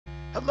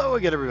Hello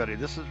again, everybody.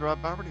 This is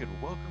RobBoberty, and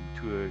welcome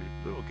to a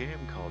little game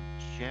called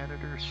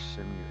Janitor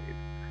Simulator.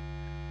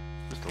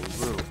 Just a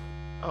little.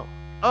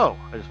 Oh!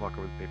 I just walk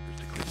over the papers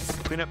to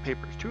clean up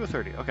papers. 2 of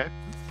 30. Okay.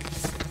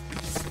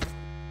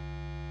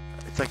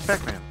 It's like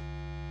Pac-Man,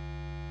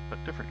 but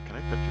different. Can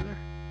I touch you there?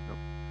 Nope.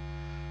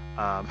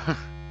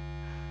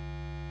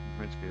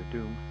 Reminds me of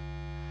Doom.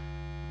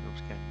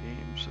 Those kind of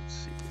games. Let's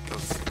see.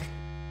 Okay.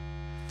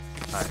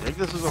 I think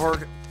this is a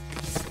horror.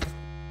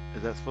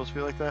 Is that supposed to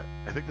be like that?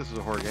 I think this is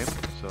a horror game,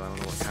 so I don't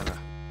know what kind of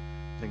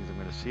things I'm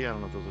going to see. I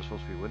don't know if those are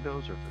supposed to be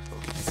windows or if they're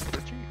supposed to be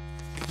glitchy.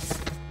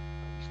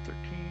 It's 13.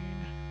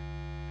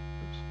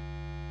 Oops.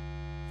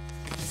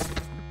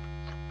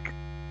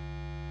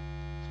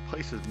 This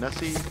place is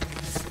messy.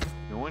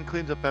 No one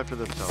cleans up after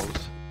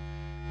themselves.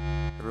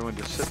 Everyone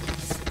just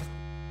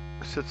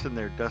sits on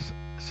their desk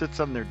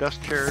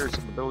chairs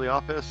in the middle of the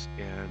office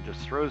and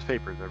just throws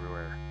papers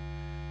everywhere.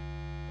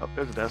 Oh,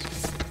 there's a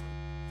desk.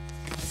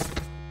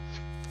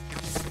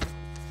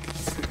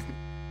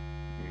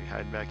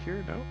 Hiding back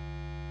here? No.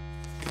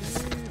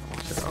 Okay,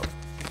 almost hit. Oh,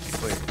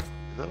 wait. Is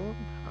that all of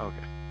them? Oh,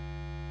 okay.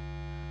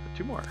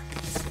 2 more.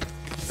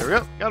 There we go.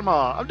 Got them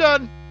all. I'm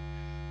done.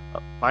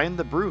 Oh, find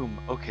the broom.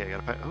 Okay, I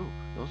gotta find. Oh,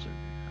 those are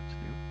new. That's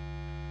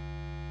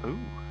new.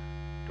 Ooh,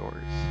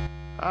 doors.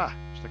 Ah,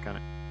 stuck on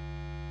it.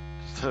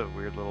 Just a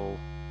weird little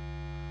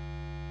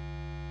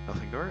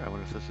nothing door. I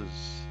wonder if this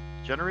is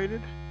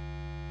generated.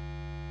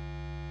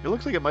 It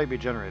looks like it might be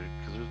generated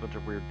because there's a bunch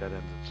of weird dead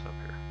ends and stuff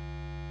here.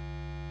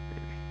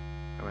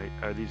 Wait,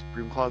 are these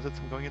broom closets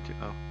I'm going into?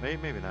 Oh,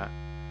 maybe not.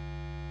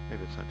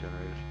 Maybe it's not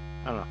generated.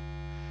 I don't know.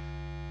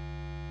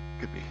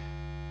 Could be.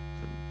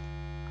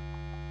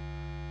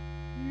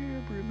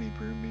 Yeah, broomy.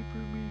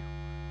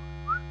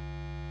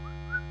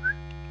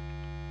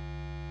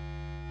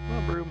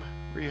 Well, broom.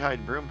 Where are you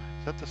hiding, broom?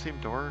 Is that the same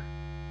door?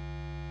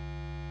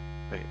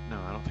 Wait,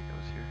 no, I don't think I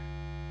was here.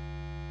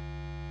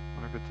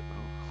 I wonder if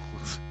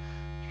it's...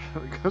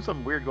 Oh. There's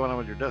something weird going on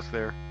with your desk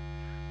there.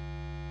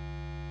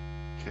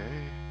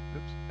 Okay.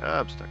 Oops.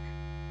 I'm stuck.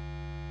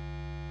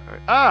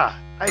 Alright. Ah!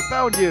 I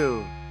found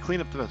you! Clean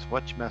up the mess.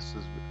 What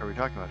messes are we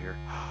talking about here?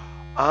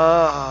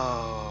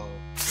 Oh.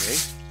 Okay.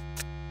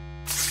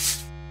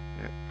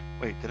 Yeah.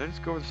 Wait, did I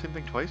just go over the same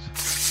thing twice?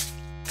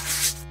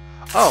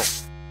 Oh!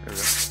 There we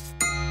go.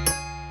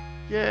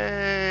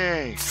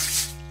 Yay!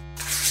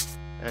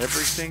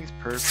 Everything's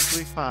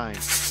perfectly fine.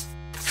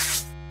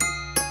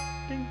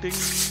 Ding ding.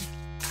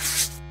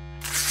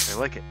 I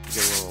like it. You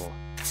get a little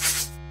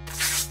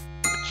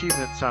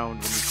achievement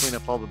sound when you clean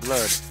up all the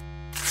blood.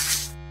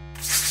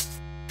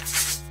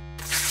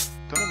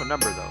 Don't have a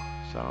number though,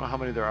 so I don't know how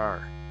many there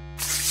are.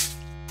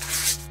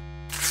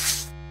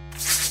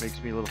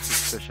 Makes me a little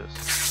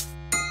suspicious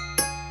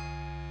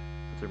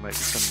that there might be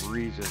some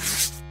reason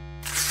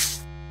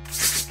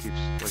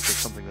like there's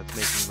something that's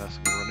making a mess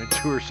I'm gonna run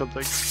into or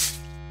something.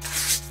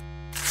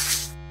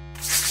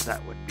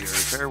 That wouldn't be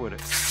very fair, would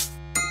it?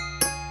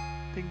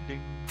 Ding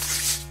ding.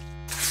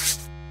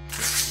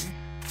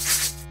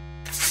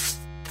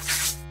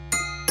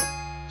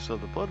 So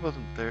the blood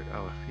wasn't there.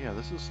 Oh, yeah,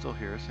 this is still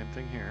here. Same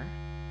thing here.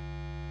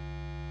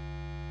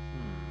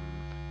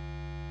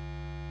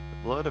 The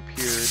blood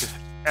appeared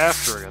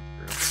after I got the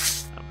broom.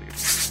 I don't think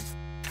it's anything.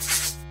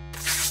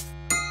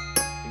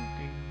 Ding,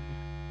 ding.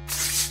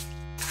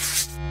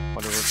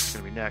 Wonder what's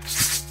going to be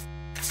next.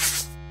 I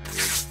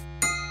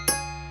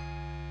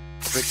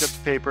picked up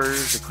the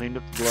papers. I cleaned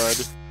up the blood.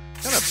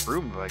 What kind of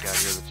broom have I got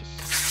here that's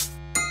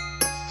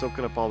just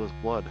soaking up all this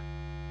blood?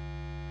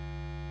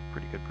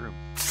 Pretty good broom.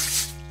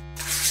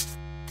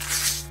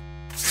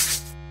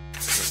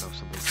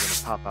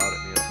 Pop out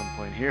at me at some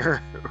point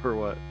here or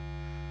what.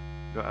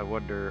 I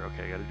wonder.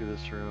 Okay, I gotta do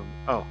this room.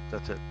 Oh,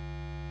 that's it.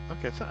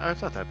 Okay, it's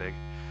not that big.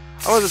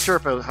 I wasn't sure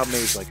how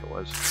maze like it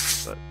was,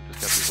 but we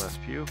just got these last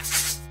few.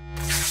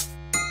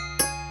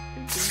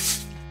 Ding,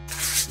 ding.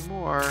 2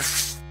 more. And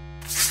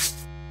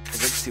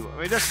then see what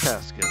my next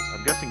task is.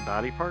 I'm guessing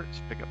body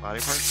parts. Pick up body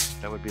parts.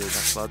 That would be the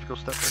next logical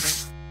step, I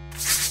think.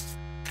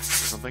 Or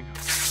something.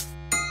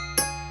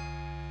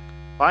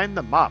 Find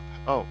the mop.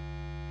 Oh.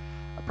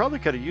 I probably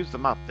could have used the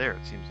mop there,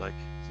 it seems like.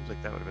 Seems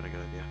like that would have been a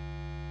good idea.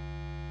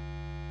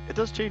 It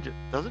does change it.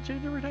 Does it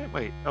change every time?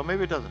 Wait. Oh,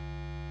 maybe it doesn't.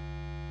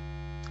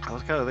 I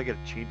was kind of thinking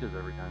it changes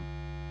every time.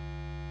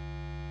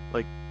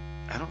 Like,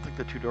 I don't think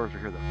the 2 doors are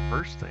here the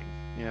first thing.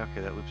 Yeah,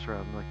 okay, that loops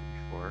around like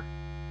before.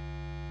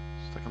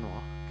 Stuck on the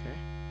wall. Okay.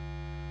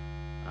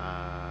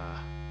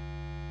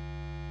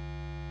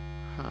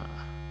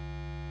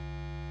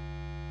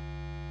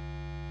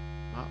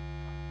 Mop.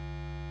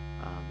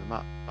 The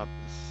mop.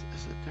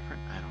 Is it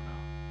different? I don't know.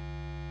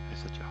 I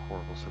have such a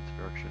horrible sense of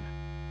direction.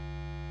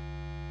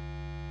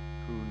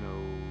 Who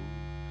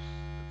knows?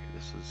 Okay,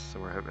 this is so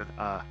we're having.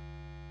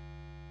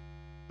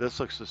 This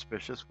looks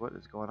suspicious. What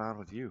is going on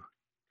with you?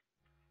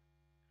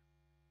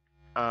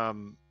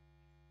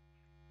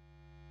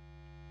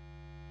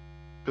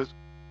 This.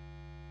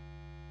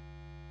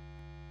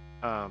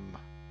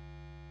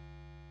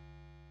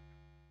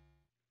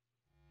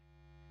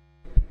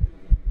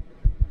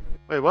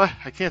 Wait, what?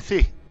 I can't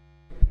see.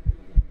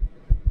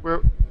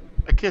 Where?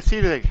 I can't see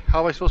anything.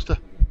 How am I supposed to?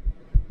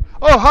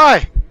 Oh,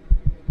 hi!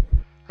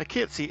 I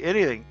can't see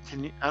anything.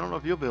 Can you? I don't know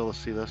if you'll be able to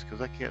see this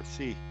because I can't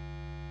see.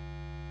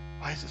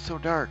 Why is it so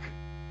dark?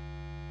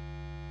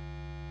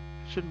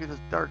 It shouldn't be this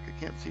dark. I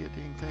can't see a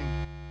dang thing.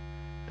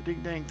 A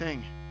dang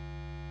thing.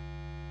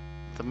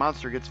 If the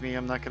monster gets me,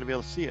 I'm not going to be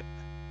able to see it.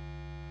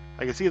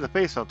 I can see the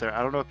face out there.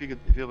 I don't know if you'll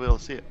be able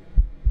to see it.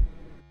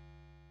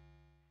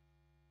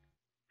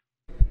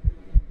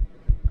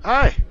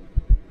 Hi.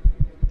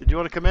 Did you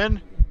want to come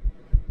in?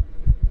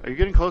 Are you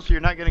getting closer?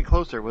 You're not getting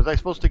closer. Was I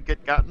supposed to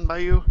get gotten by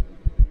you?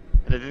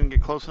 And I didn't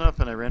get close enough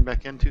and I ran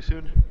back in too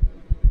soon?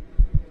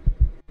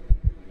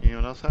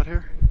 Anyone else out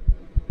here?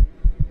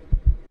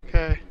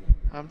 Okay.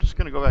 I'm just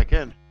going to go back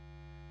in.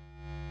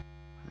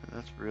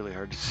 That's really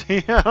hard to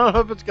see. I don't know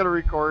if it's going to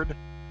record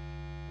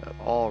at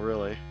all,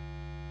 really.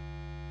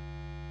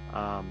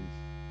 Is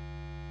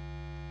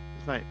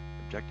my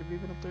objective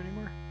even up there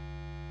anymore?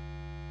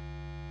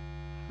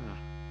 Huh.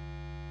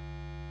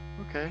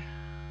 Okay.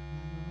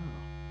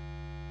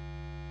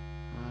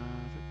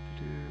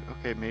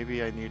 Okay,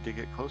 maybe I need to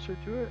get closer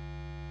to it?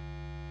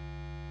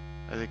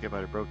 I think I might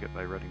have broke it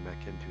by running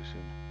back in too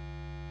soon.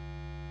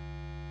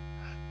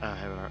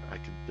 I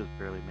can just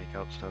barely make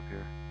out stuff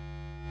here.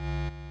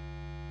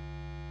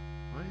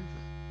 Why is it?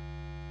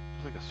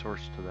 There's like a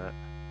source to that.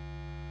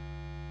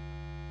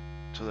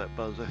 To that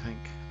buzz, I think,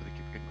 that I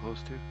keep getting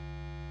close to.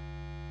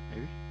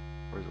 Maybe?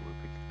 Or is it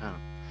looping? I don't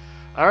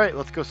know. Alright,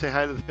 let's go say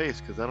hi to the face,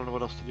 because I don't know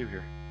what else to do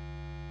here.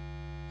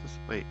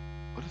 Wait,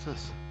 what is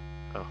this?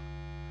 Oh.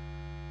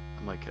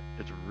 I'm like,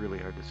 it's really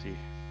hard to see.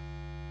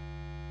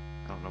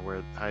 I don't know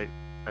where, I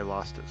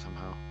lost it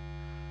somehow.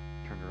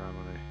 Turned around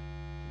when I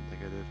didn't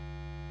think I did.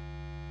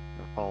 I'm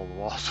gonna follow the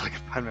wall so I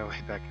can find my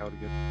way back out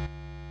again.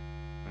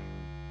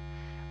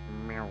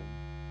 Meow.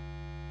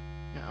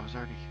 Yeah, I was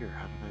already here.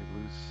 How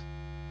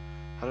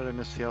did I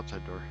miss the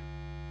outside door?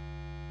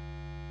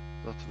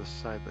 Off to the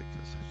side like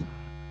this, I thought. I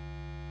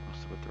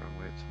must have went the wrong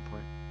way at some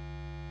point.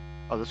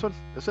 Oh, this one?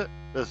 This it?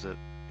 This is it,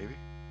 maybe?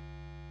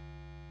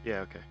 Yeah,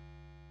 okay.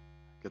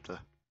 Get the...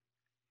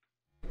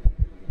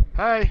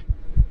 Hi!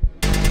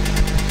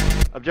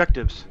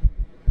 Objectives.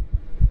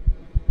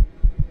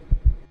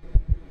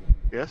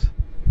 Yes?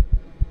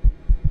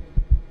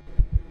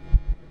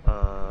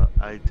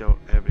 I don't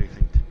have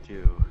anything to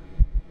do.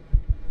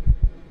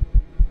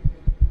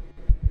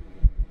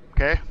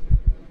 Okay.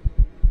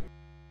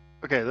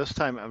 Okay, this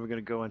time I'm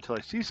gonna go until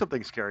I see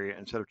something scary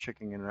instead of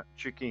chickening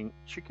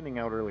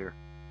out earlier.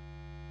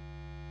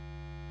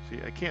 See,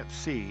 I can't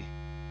see.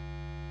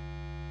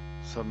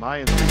 So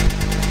my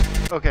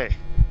instinct... Okay.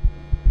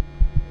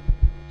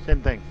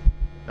 Same thing.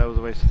 That was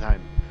a waste of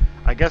time.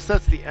 I guess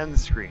that's the end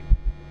screen.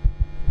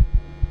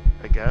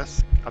 I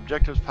guess.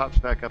 Objectives pops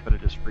back up and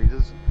it just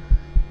freezes.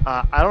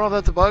 I don't know if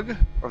that's a bug,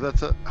 or if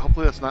that's a...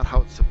 Hopefully that's not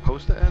how it's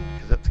supposed to end,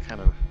 because that's kind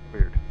of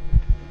weird.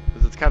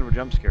 Because it's kind of a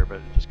jump scare, but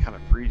it just kind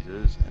of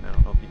freezes, and I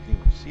don't know if you can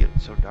even see it.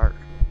 It's so dark.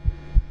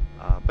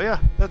 But yeah,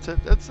 that's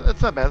it. That's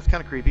not bad. It's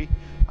kind of creepy.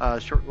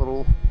 Short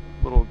little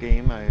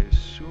game. I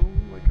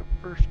assume like a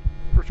first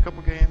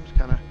couple games,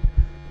 kind of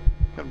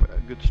a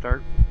good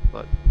start.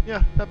 But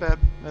yeah, not bad.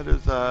 That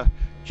is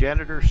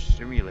Janitor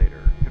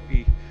Simulator. Could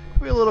be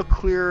a little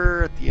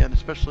clearer at the end,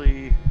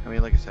 especially. I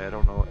mean, like I said, I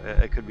don't know.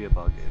 It could be a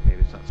bug. Maybe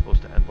it's not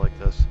supposed to end like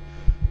this.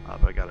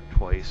 But I got it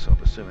twice, so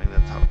I'm assuming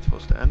that's how it's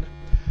supposed to end.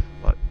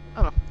 But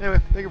I don't know. Anyway,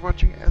 thank you for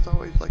watching. As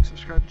always, like,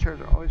 subscribe, and shares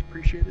are always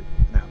appreciated.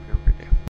 And I hope you have a great day.